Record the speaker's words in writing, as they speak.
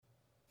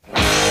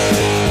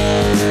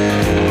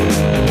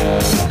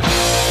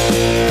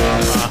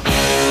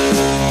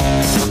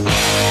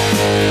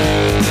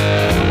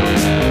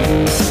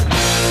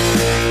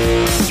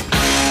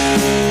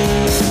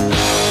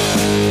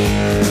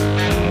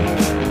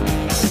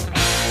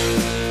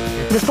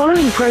The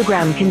following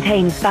program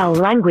contains foul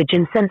language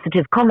and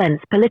sensitive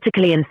comments,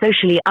 politically and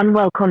socially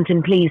unwell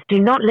content. Please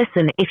do not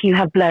listen if you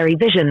have blurry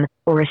vision,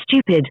 or are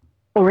stupid,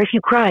 or if you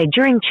cry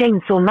during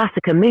Chainsaw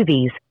Massacre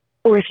movies,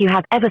 or if you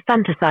have ever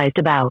fantasized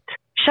about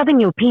shoving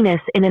your penis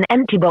in an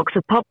empty box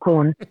of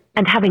popcorn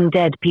and having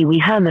dead Pee Wee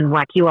Herman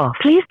whack you off.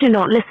 Please do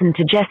not listen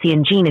to Jesse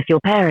and Jean if your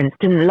parents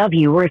didn't love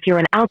you, or if you're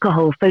an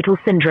alcohol fetal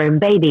syndrome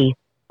baby,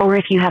 or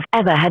if you have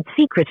ever had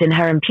secret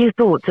inherent pure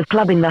thoughts of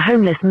clubbing the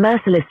homeless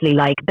mercilessly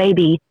like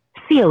baby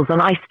seals on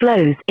ice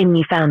floes in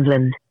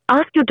Newfoundland.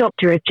 Ask your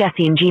doctor if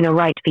Jesse and Jean are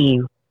right for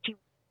you.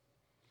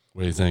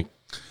 What do you think?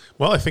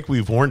 Well, I think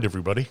we've warned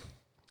everybody.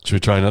 Should we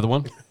try another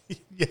one?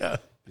 Yeah.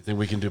 You think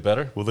we can do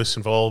better? Will this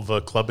involve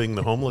clubbing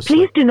the homeless?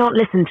 Please do not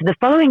listen to the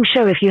following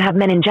show if you have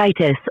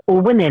meningitis,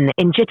 or women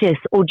in jitis,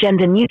 or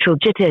gender-neutral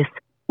jitis,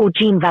 or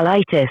gene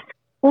valitis.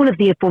 All of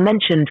the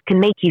aforementioned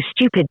can make you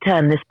stupid.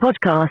 Turn this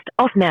podcast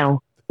off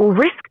now, or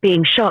risk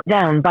being shot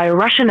down by a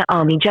Russian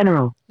army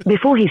general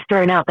before he's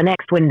thrown out the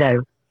next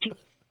window.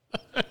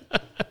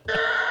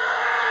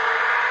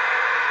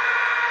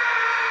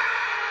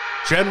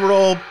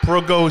 General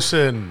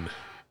Prigozhin.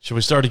 Should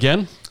we start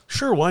again?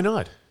 Sure, why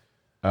not?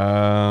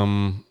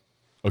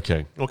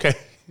 Okay. Okay.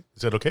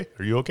 Is that okay?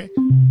 Are you okay?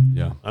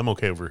 Yeah. I'm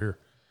okay over here.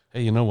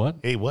 Hey, you know what?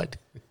 Hey, what?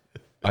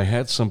 I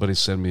had somebody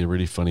send me a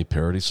really funny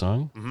parody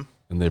song,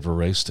 and they've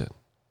erased it.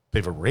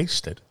 They've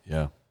erased it?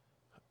 Yeah.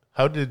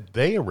 How did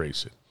they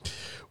erase it?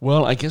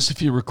 Well, I guess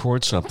if you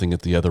record something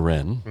at the other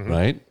end,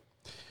 right?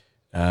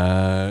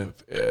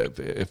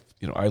 If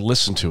I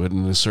listen to it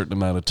in a certain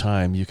amount of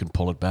time, you can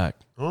pull it back.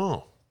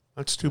 Oh,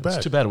 that's too bad.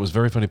 It's too bad. It was a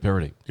very funny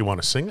parody. Do you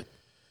want to sing it?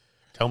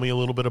 Tell me a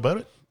little bit about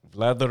it.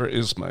 Leather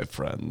is my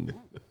friend.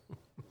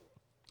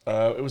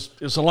 It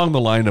was along the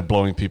line of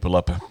blowing people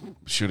up,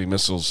 shooting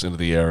missiles into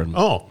the air and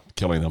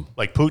killing them.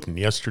 Like Putin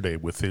yesterday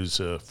with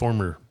his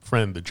former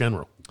friend, the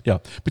general. Yeah,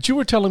 but you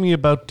were telling me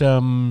about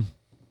the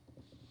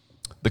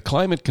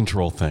climate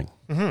control thing.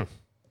 Mm-hmm.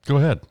 Go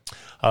ahead.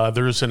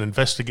 There's an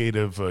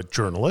investigative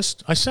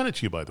journalist. I sent it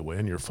to you, by the way,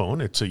 on your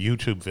phone. It's a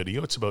YouTube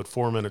video. It's about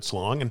 4 minutes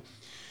long. And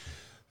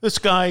this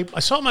guy,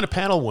 I saw him on a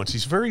panel once.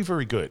 He's very,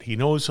 very good. He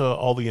knows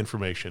all the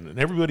information. And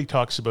everybody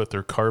talks about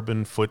their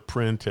carbon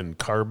footprint and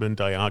carbon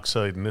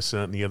dioxide and this,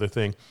 that, and the other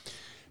thing.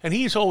 And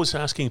he's always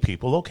asking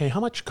people, okay, how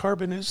much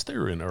carbon is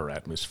there in our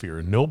atmosphere?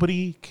 And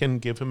nobody can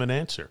give him an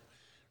answer.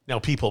 Now,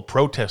 people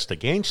protest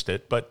against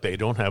it, but they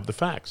don't have the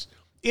facts.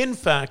 In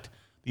fact,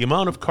 the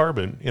amount of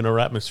carbon in our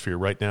atmosphere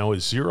right now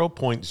is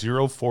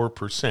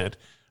 0.04%,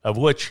 of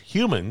which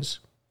humans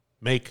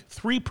make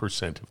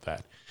 3% of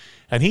that.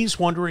 And he's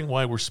wondering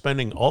why we're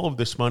spending all of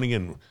this money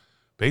and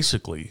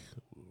basically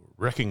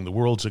wrecking the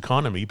world's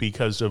economy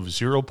because of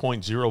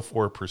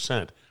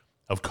 0.04%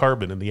 of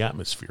carbon in the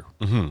atmosphere.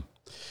 Mm-hmm.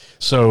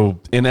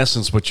 So, in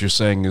essence, what you're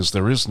saying is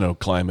there is no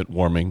climate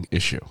warming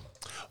issue.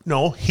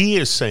 No, he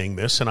is saying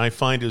this, and I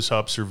find his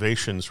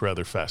observations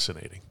rather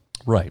fascinating.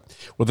 Right.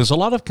 Well, there's a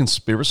lot of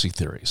conspiracy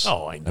theories.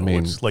 Oh, I know.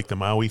 It's like the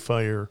Maui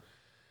fire.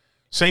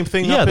 Same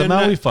thing the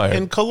Maui fire.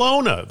 In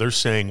Kelowna. They're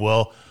saying,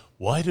 well,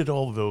 why did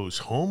all those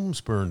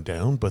homes burn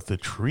down, but the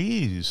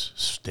trees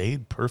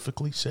stayed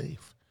perfectly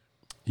safe?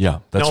 Yeah,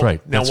 that's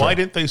right. Now, why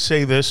didn't they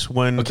say this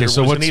when there was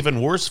an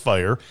even worse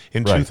fire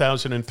in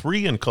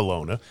 2003 in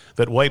Kelowna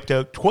that wiped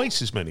out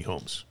twice as many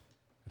homes?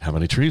 How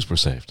many trees were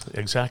saved?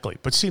 Exactly.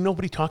 But see,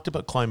 nobody talked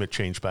about climate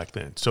change back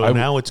then. So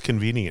now it's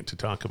convenient to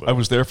talk about it. I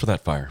was there for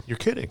that fire. You're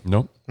kidding?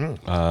 Nope.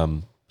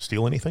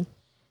 Steal anything?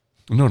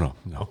 No.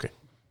 Okay.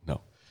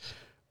 No.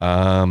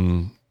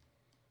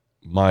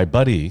 My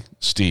buddy,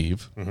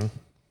 Steve,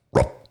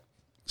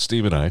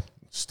 Steve and I.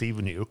 Steve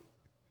and you.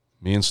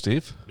 Me and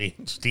Steve? Me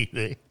and Steve,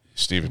 eh?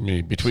 Steve and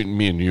me. Between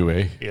me and you,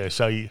 eh? Yeah, I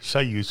saw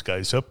you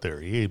guys up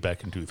there, eh?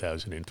 Back in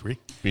 2003.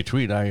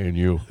 Between I and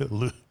you.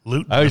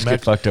 Looting I always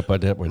get fucked up on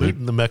that one.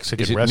 Looting the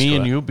Mexican restaurant. restaurant. Me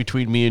and you?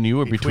 Between me and you,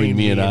 or between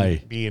me and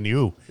I? Me and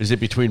you. Is it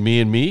between me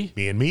and me?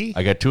 Me and me?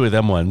 I got two of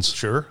them ones.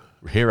 Sure.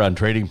 Here on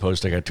Trading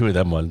Post, I got two of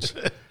them ones.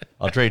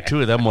 I'll trade two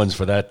of them ones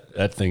for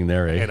that thing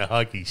there, eh? And a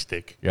hockey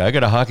stick. Yeah, I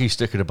got a hockey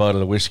stick and a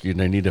bottle of whiskey, and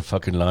I need a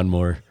fucking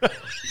lawnmower.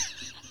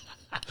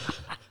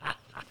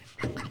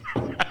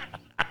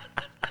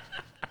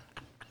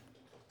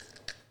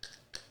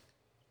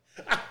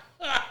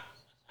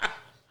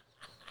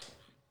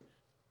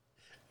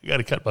 You got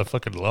to cut my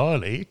fucking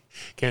lawn, eh?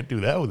 Can't do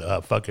that with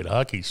a fucking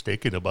hockey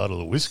stick and a bottle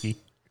of whiskey.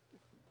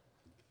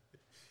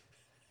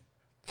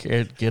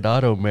 Can't get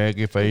auto mag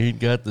if I ain't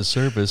got the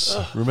service.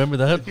 Remember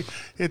that?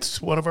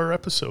 It's one of our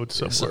episodes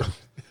somewhere.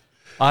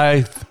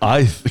 I'm.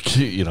 I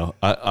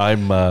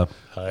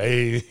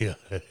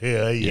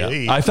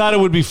thought it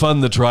would be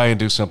fun to try and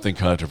do something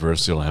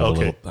controversial,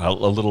 have a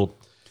little,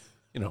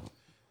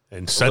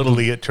 And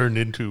suddenly it turned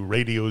into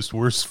radio's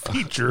worst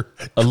feature.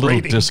 A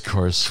little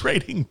discourse.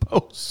 Trading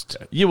Post.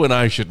 You and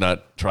I should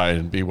not try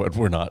and be what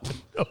we're not.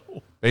 No.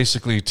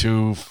 Basically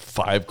 2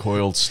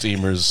 5-coiled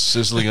steamers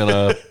sizzling on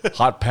a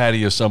hot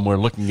patio somewhere,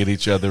 looking at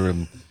each other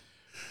and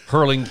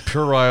hurling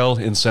puerile,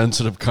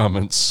 insensitive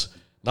comments,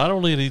 not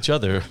only at each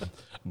other,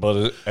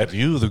 but at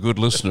you, the good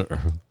listener.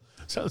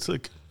 Sounds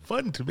like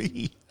fun to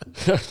me.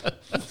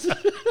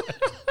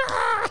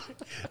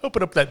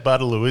 Open up that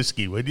bottle of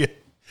whiskey, would you?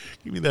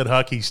 Give me that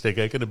hockey stick.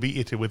 I'm going to beat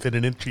you to within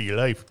an inch of your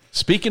life.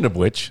 Speaking of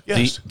which,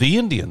 Yes. the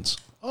Indians.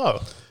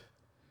 Oh.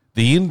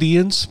 The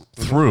Indians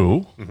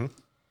threw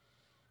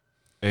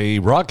a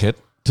rocket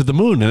to the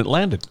moon, and it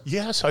landed.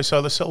 Yes, I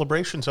saw the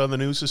celebrations on the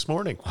news this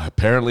morning.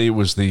 Apparently, it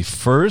was the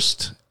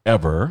first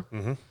ever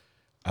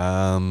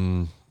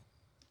rocket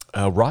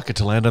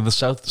to land on the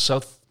south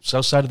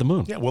side of the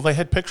moon. Yeah, well, they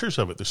had pictures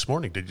of it this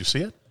morning. Did you see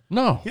it?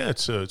 No. Yeah,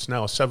 it's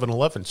now a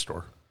 7-Eleven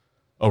store.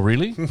 Oh,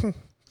 really?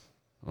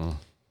 Oh.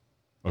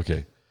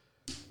 Okay.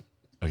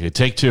 Okay,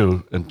 take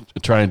two and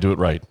try and do it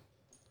right.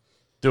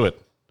 Do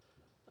it.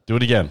 Do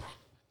it again.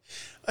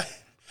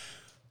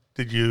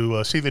 Did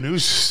you see the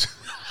news?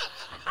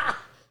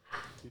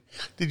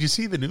 Did you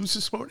see the news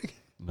this morning?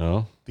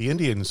 No. The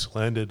Indians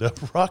landed a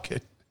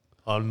rocket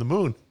on the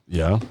moon.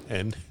 Yeah.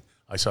 And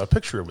I saw a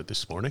picture of it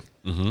this morning.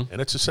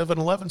 And it's a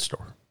 7-Eleven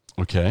store.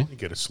 Okay. You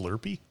get a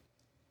Slurpee?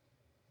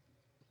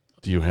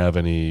 Do you have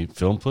any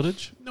film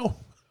footage? No.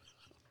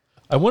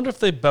 I wonder if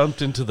they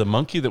bumped into the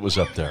monkey that was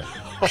up there.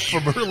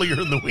 From earlier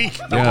in the week,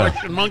 the Yeah.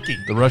 Russian monkey.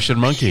 The Russian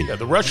monkey. Yeah,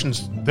 the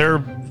Russians, their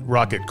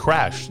rocket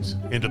crashed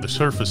into the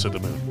surface of the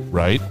moon.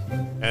 Right?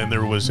 And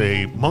there was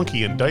a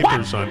monkey in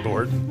diapers on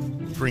board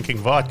drinking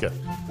vodka.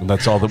 And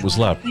that's all that was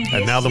left.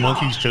 And now the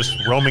monkey's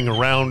just roaming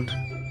around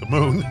the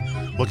moon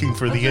looking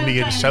for the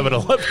Indian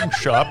 7-Eleven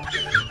shop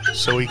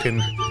so he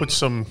can put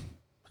some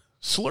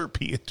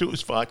Slurpee into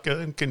his vodka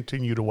and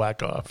continue to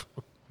whack off.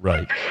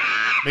 Right.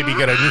 Maybe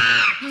get a new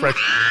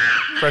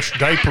fresh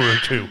diaper or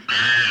two.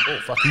 Oh,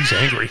 fuck, he's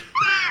angry.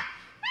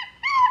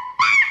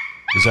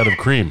 He's out of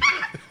cream.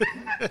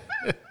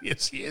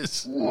 Yes, he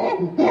is.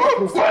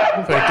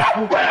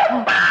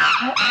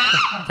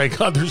 Thank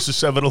God there's a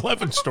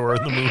 7-Eleven store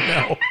on the moon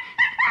now.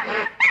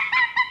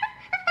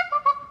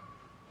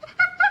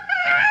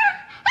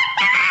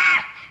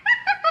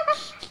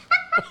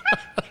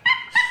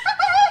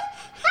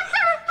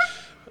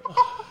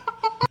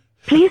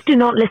 Please do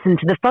not listen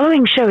to the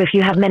following show if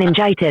you have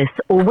meningitis,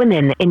 or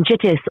women in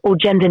jitis, or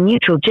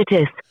gender-neutral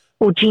jitis,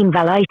 or gene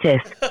valitis.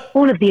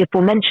 All of the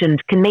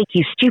aforementioned can make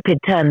you stupid.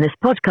 Turn this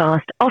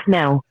podcast off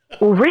now,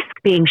 or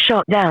risk being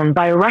shot down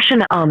by a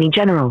Russian army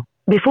general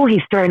before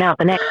he's thrown out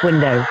the next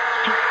window.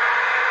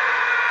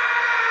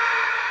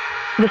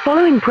 The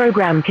following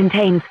program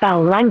contains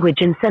foul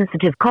language and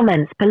sensitive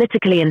comments,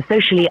 politically and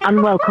socially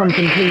unwell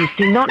content. Please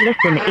do not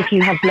listen if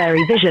you have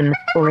blurry vision,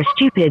 or are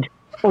stupid,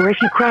 or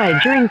if you cry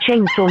during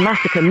Chainsaw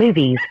Massacre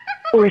movies,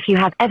 or if you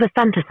have ever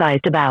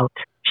fantasized about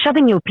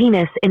shoving your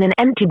penis in an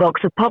empty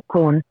box of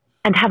popcorn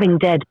and having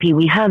dead Pee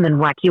Wee Herman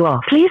whack you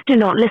off. Please do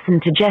not listen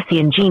to Jesse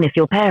and Jean if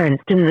your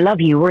parents didn't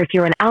love you, or if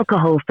you're an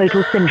alcohol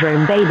fetal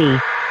syndrome baby,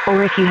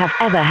 or if you have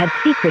ever had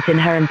secret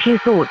inherent pew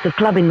thoughts of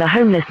clubbing the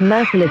homeless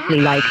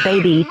mercilessly like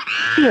baby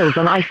seals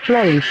on ice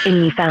floes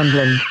in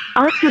Newfoundland.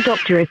 Ask your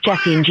doctor if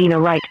Jesse and Jean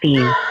are right for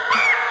you.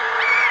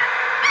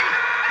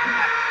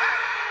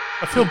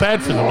 I feel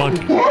bad for the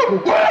monkey.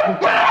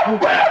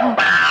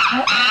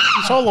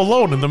 He's all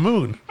alone in the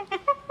moon.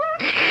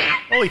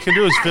 All he can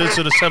do is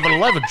visit a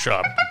 7-Eleven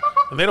shop,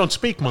 and they don't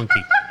speak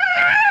monkey.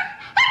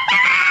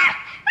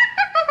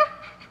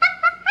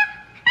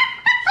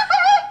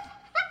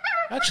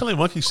 Actually,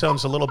 monkey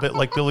sounds a little bit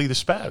like Billy the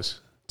Spaz.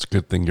 It's a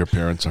good thing your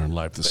parents aren't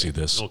live to see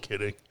this. No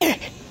kidding.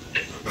 Hey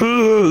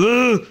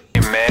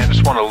man,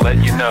 just want to let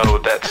you know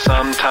that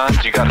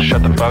sometimes you gotta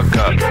shut the fuck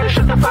up.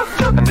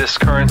 And this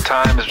current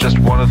time is just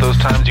one of those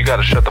times you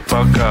gotta shut the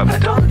fuck up. I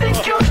don't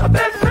think you're a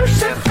bad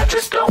person. I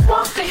just don't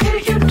want to hear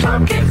you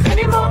talking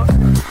anymore.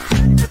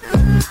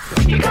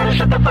 You gotta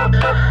shut the fuck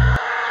up.